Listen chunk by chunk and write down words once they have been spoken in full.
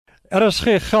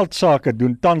RSG Geldsaake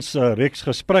doen tans 'n reeks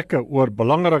gesprekke oor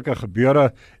belangrike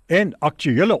gebeure en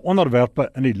aktuelle onderwerpe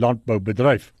in die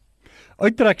landboubedryf.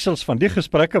 Uittreksels van die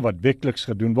gesprekke wat weekliks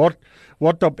gedoen word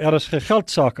op RSG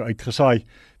Geldsaake uitgesaai,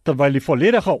 terwyl die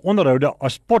volledige onderhoude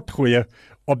as potgoeie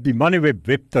op die Moneyweb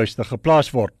webtuiste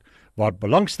geplaas word, waar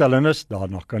belangstellendes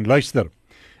daarna kan luister.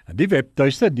 En die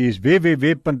webtuiste is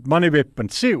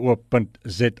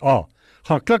www.moneyweb.co.za.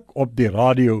 Gaan klik op die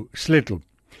radio sleutel.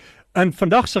 In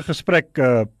vandag se gesprek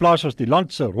plaas ons die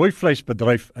land se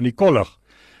rooivleisbedryf in die kollig,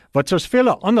 wat soos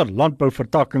vele ander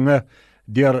landbouvertakkings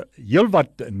deur heelwat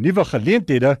nuwe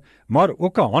geleenthede, maar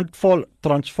ook 'n handvol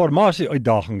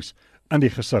transformasie-uitdagings in die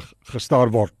gesig gestaar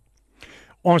word.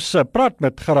 Ons praat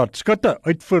met Gerhard Schutte,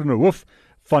 uitvoerende hoof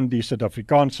van die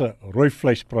Suid-Afrikaanse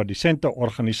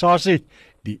rooivleisprodusente-vereniging,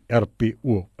 die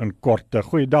RPO in kort.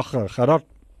 Goeiedag Gerhard.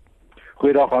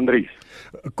 Goeiedag Andries.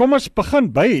 Kom ons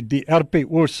begin by die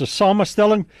RPO se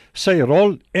samestelling, sy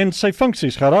rol en sy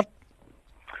funksies, Gerhard.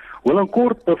 Wel in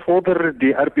kort bevorder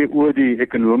die RPO die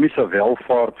ekonomiese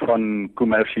welvaart van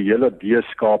kommersiële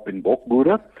beeskaap en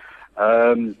bokboere.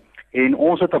 En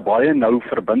ons het 'n baie nou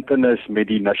verbintenis met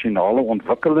die nasionale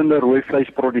ontwikkelende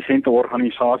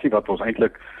rooivleisprodusente-vereniging wat ons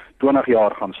eintlik 20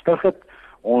 jaar gaan stig het.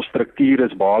 Ons struktuur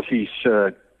is basies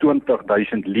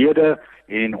 20,000 lede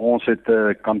en ons het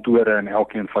kantore in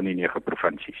elkeen van die 9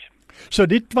 provinsies. So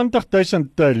die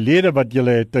 20,000 lede wat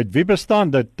julle het, uit wie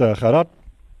bestaan dit, Gerhard?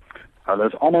 Hulle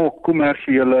is almal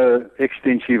kommersiële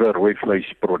ekstensiewe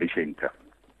rooivleisprodusente.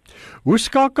 Hoe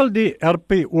skakel die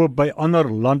RPO by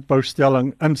ander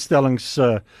landbouinstellings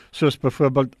soos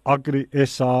byvoorbeeld Agri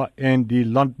SA en die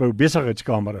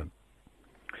Landboubesigheidskamer in?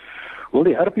 Wel,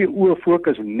 die RPO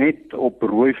fokus net op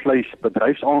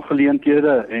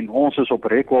rooivleisbedryfsaangeleenthede en ons is op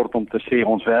rekord om te sê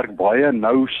ons werk baie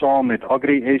nou saam met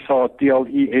Agri SA,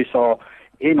 TLI SA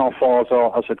en Afasa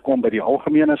as dit kom by die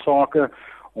algemene sake.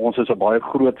 Ons is 'n baie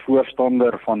groot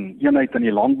voorstander van eenheid in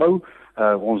die landbou.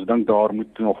 Ons dink daar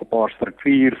moet nog 'n paar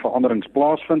struktuurveranderings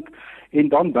plaasvind en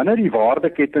dan binne die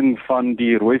waardeketting van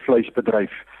die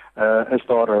rooivleisbedryf is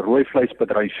daar 'n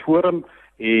rooivleisbedryfsforum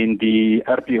en die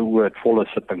RPO het volle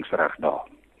sittingsreg daar.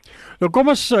 Nou kom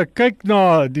ons kyk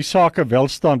na die sake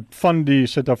welstand van die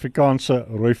Suid-Afrikaanse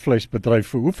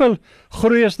rooivleisbedryf. Hoeveel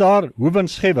groei is daar? Hoe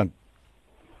winsgewend?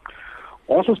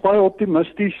 Ons is baie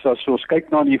optimisties. As ons kyk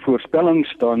na die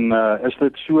voorspellings, dan is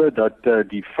dit so dat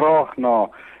die vraag na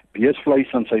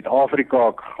beesvleis in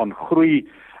Suid-Afrika gaan groei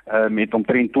met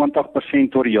omtrent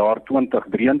 20% tot die jaar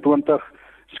 2023.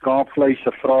 Skaapvleis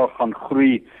se vraag gaan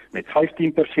groei met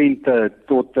 15%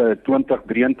 tot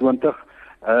 2023.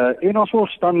 En as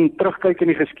ons dan terugkyk in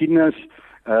die geskiedenis,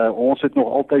 ons het nog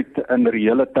altyd in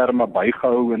reële terme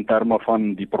bygehou in terme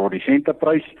van die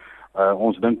produsenteprys.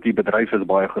 Ons dink die bedryf is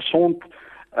baie gesond.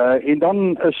 En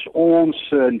dan is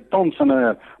ons tans in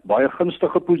 'n baie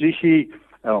gunstige posisie.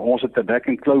 Ons het 'n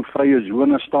back-and-claw vrye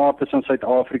sone status in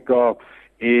Suid-Afrika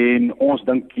en ons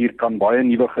dink hier kan baie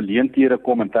nuwe geleenthede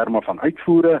kom in terme van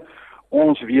uitvoere.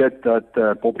 Ons weet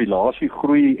dat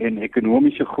populasiegroei en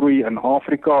ekonomiese groei in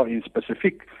Afrika en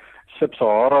spesifiek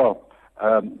Sub-Sahara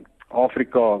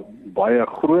Afrika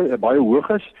baie hoog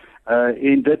is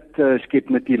en dit skep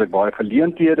natuurlik baie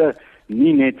geleenthede,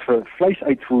 nie net vir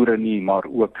vleisuitvoere nie, maar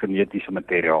ook genetiese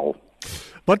materiaal.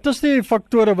 Wat is die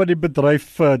faktore wat die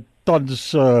bedryf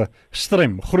tans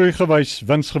strem, groeigewys,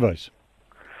 winsgewys?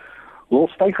 Wel,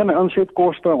 stygende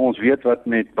insetkoste, ons weet wat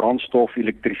met brandstof,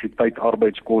 elektrisiteit,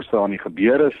 arbeidskoste aan die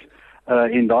gebeur is,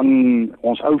 en dan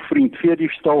ons ou vriend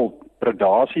veediefstal,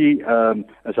 predasie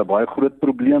is 'n baie groot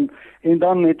probleem, en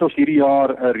dan het ons hierdie jaar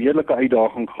 'n redelike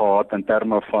uitdaging gehad in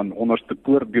terme van onderste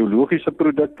poort biologiese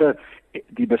produkte,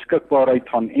 die beskikbaarheid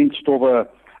van entstowwe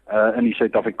in die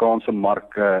Suid-Afrikaanse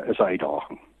mark is 'n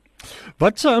uitdaging.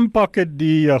 Wat se impak het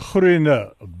die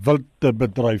groeiende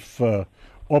wildbedryf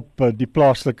op die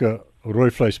plaaslike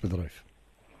rooivleisbedryf?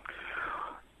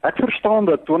 Ek verstaan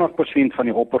dat 20% van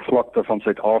die oppervlakte van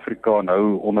Suid-Afrika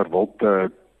nou onder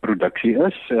wildproduksie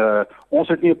is. Ons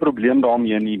het nie 'n probleem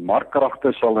daarmee nie.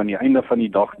 Markkragte sal aan die einde van die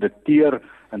dag dikteer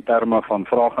in terme van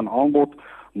vraag en aanbod,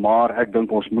 maar ek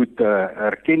dink ons moet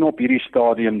erken op hierdie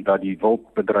stadium dat die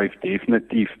wildbedryf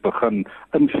definitief begin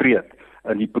invreet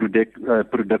in die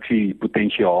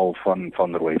produksiepotensiaal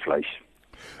van rooivleis.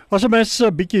 As 'n mens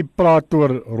 'n bietjie praat oor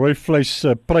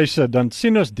rooivleispryse, dan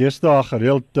sien ons deesdae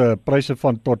gereeld pryse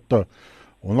van tot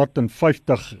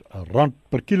R150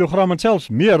 per kilogram en selfs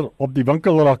meer op die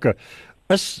winkelrakke.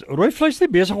 Is rooivleis nie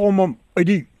besig om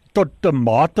tot 'n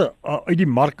mate uit die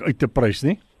mark uit te prys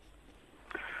nie?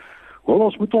 Wel,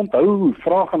 ons moet onthou,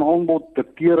 vraag en aanbod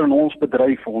dikteer in ons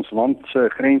bedryf. Ons land se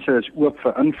grense is oop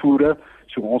vir invoere,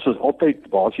 So ons is altyd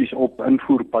basies op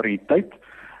invoerpariteit.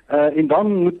 En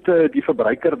dan moet die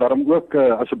verbruiker daarom ook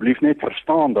asseblief net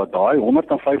verstaan dat daai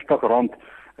R150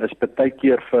 is baie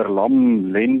keer vir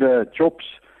lam, lende,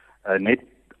 chops, net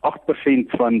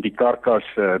 8% van die karkas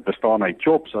bestaan uit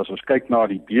chops. As ons kyk na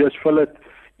die beesfillet,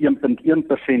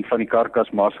 1.1% van die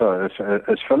karkasmassa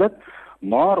is fillet.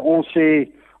 Maar ons sê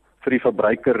vir die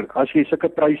verbruiker, as jy sulke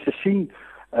pryse sien,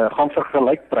 gaan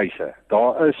vergelyk pryse.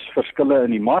 Daar is verskille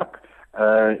in die mark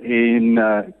en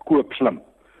koop slim.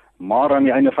 Maar aan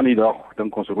die einde van die dag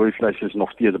dink ons rooi vleis is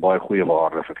nog steeds baie goeie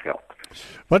waarde vir geld.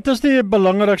 Wat is die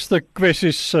belangrikste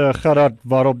kwessies, Gerhard,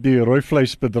 waarop die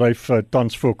rooivleisbedryf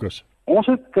tans fokus? Ons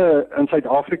het in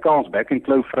Suid-Afrika ons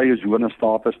back-and-claw vrye sone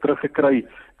status teruggekry.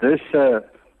 Dis 'n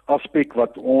aspek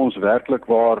wat ons werklik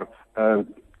waar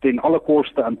ten alle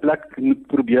koste in plek moet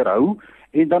probeer hou,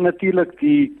 en dan natuurlik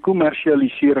die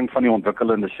kommersialisering van die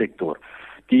ontwikkelende sektor.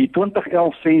 Die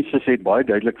 2011 sensus het baie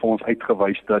duidelik vir ons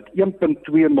uitgewys dat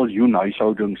 1.2 miljoen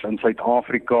huishoudings in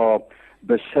Suid-Afrika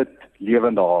besit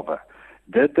lewende hawe.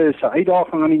 Dit is 'n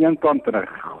uitdaging aan die een kant en 'n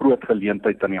groot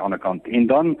geleentheid aan die ander kant. En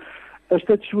dan is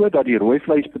dit so dat die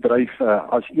rooivleisbedryf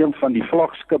as een van die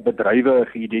vlaggenskapbedrywe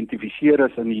geïdentifiseer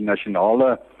is in die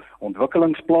nasionale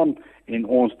ontwikkelingsplan, en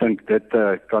ons dink dit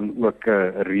kan ook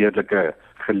redelike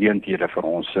geleenthede vir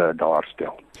ons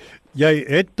daarstel. Jy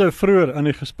het vroeër in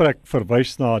die gesprek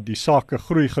verwys na die sake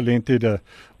groei geleenthede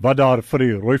wat daar vir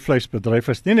die rooivleisbedryf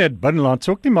is, nie net binneland,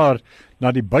 ook nie, maar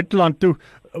na die buiteland toe.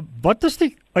 Wat is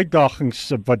die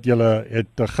uitdagings wat julle het,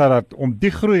 Gerhard, om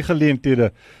die groei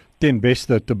geleenthede ten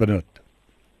beste te benut?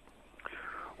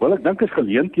 Wel, ek dink as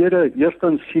geleenthede,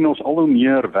 eerstens sien ons al hoe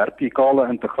meer vertikale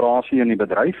integrasie in die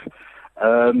bedryf.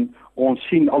 Ons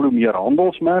sien al hoe meer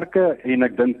handelsmerke, en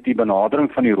ek dink die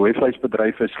benadering van die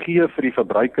rooivleisbedryf is gee vir die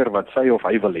verbruiker wat sy of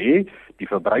hy wil hê. Die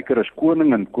verbruiker is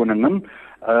koning en koningin.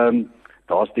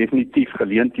 Daar's definitief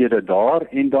geleenthede daar,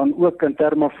 en dan ook in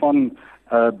terme van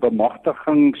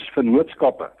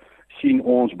bemagtigingsvennootskappe sien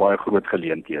ons baie groot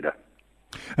geleenthede.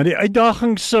 En die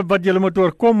uitdagings wat julle moet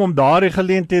oorkom om daardie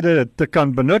geleenthede te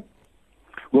kan benut?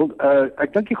 Wel,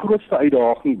 ek dink die grootste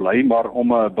uitdaging bly maar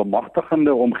om 'n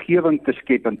bemagtigende omgewing te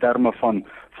skep in terme van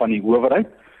die owerheid,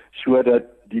 sodat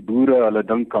die boere hulle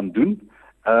ding kan doen.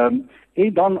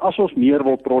 En dan as ons meer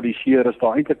wil produseer, is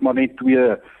daar eintlik maar net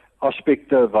twee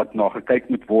aspekte wat na gekyk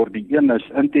moet word. Die een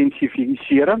is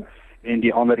intensifisering en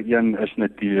die ander een is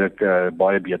natuurlik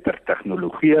baie beter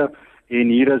tegnologie, en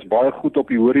hier is baie goed op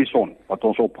die horison wat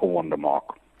ons opgewonde maak.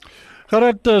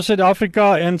 Gerhard,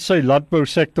 Suid-Afrika en sy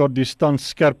landbousektor die staan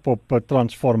skerp op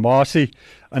transformasie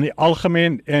in die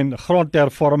algemeen en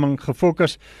grondhervorming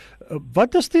gefokus.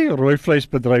 Wat is die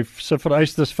rooivleisbedryf se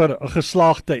vereistes vir 'n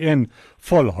geslaagde en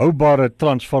volhoubare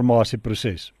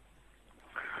transformasieproses?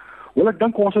 Wel, ek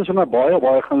dink ons is in 'n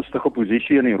baie gunstige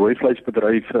posisie in die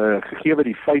rooivleisbedryf, gegee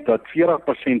die feit dat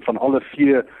 40% van alle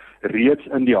vee reeds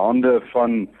in die hande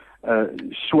van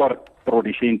swart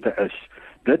produsente is.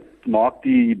 Dit maak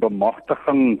die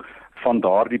bemagtiging van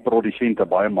daardie produsente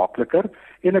baie makliker,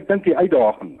 en ek dink die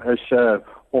uitdaging is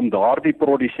om daardie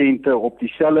produsente op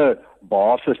dieselfde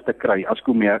basis te kry as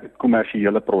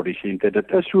kommersiële produsente.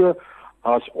 Dit is so,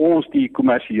 as ons die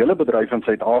kommersiële bedryf in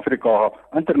Suid-Afrika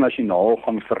internasionaal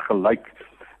gaan vergelyk,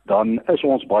 dan is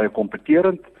ons baie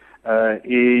kompeterend,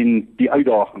 en die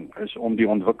uitdaging is om die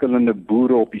ontwikkelende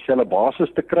boere op dieselfde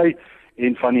basis te kry,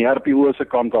 en van die RPO se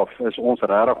kant af is ons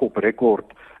regtig op rekord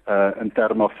in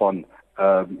terme van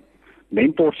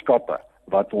mentorskappe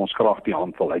wat ons graag die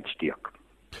hand wil uitsteek.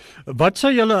 Wat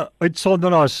sou julle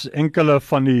uitsonder as enkele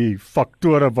van die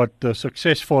faktore wat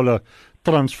suksesvolle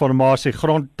transformasie,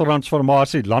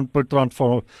 grondtransformasie,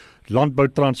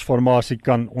 landboutransformasie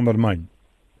kan ondermyn?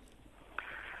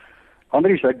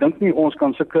 Andries, ek dink nie ons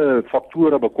kan sulke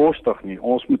faktore bekostig nie.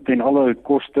 Ons moet ten alle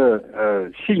koste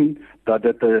sien dat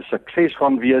dit 'n sukses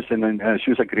gaan wees, en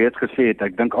soos ek reeds gesê het,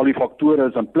 ek dink al die faktore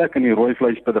is in plek in die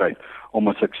rooivleisbedryf om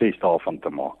 'n sukses daarvan te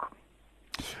maak.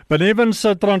 Benewens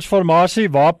transformasie,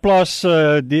 waar plaas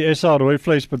die SA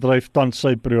rooivleisbedryf tans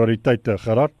sy prioriteite,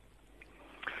 Gerhard?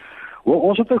 Wel,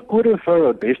 ons het 'n kode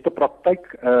vir beste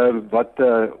praktyk wat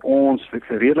ons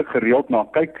redelik gereeld na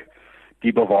kyk.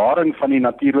 Die bewaring van die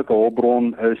natuurlike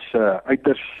hulpbron is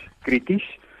uiters krities.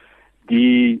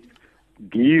 Die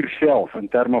dier self in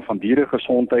terme van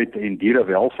dieregesondheid en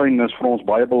dierewelsyn is vir ons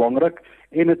baie belangrik,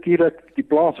 en natuurlik die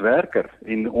plaaswerker,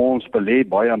 en ons belê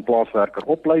baie in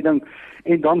plaaswerkeropleiding,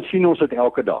 en dan sien ons dit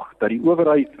elke dag dat die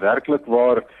owerheid werklik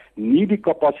waar nie die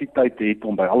kapasiteit het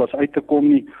om by alles uit te kom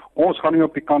nie. Ons gaan nie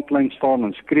op die kantlyn staan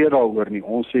en skree daaroor nie.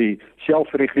 Ons sê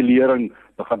selfregulering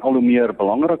begin al hoe meer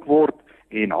belangrik word,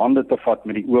 en hande te vat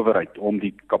met die owerheid om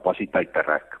die kapasiteit te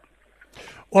rek.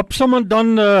 Opsommend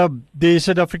dan die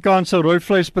Suid-Afrikaanse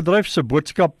rooivleisbedryf se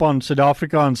boodskap aan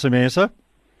Suid-Afrikaanse mense.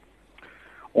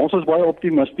 Ons is baie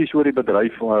optimisties oor die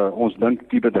bedryf. Ons dink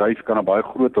die bedryf kan 'n baie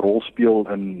groot rol speel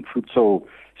in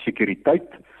voedselsekuriteit.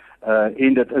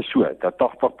 En dit is so dat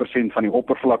 80% van die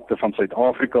oppervlakte van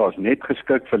Suid-Afrika is net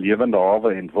geskik vir lewende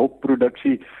hawe en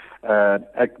wildproduksie.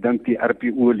 Ek dink die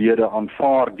RPO-lede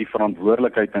aanvaar die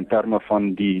verantwoordelikheid in terme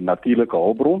van die natuurlike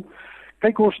hulpbron.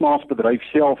 Kyk ons na ons bedryf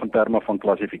self in terme van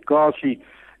klassifikasie,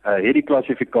 het die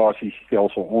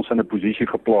klassifikasiestelsel ons in 'n posisie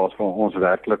geplaas waar ons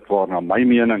werklik waar na my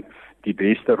mening die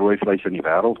beste rooi vleis in die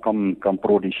wêreld kan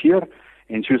produseer.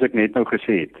 En soos ek net nou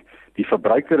gesê het, die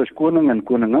verbruiker is koning en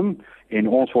koningin en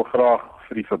ons wil graag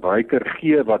vir die verbruiker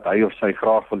gee wat hy of sy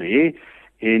graag wil hê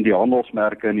en die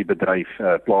handelsmerke in die bedryf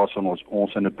plaas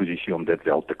ons in 'n posisie om dit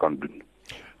wel te kan doen.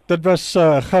 Dit was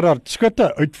Gerhard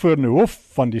Schutte, uitvoerende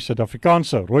hoof van die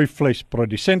Suid-Afrikaanse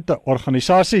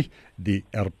rooivleisprodusente-vereniging, die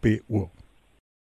RPO.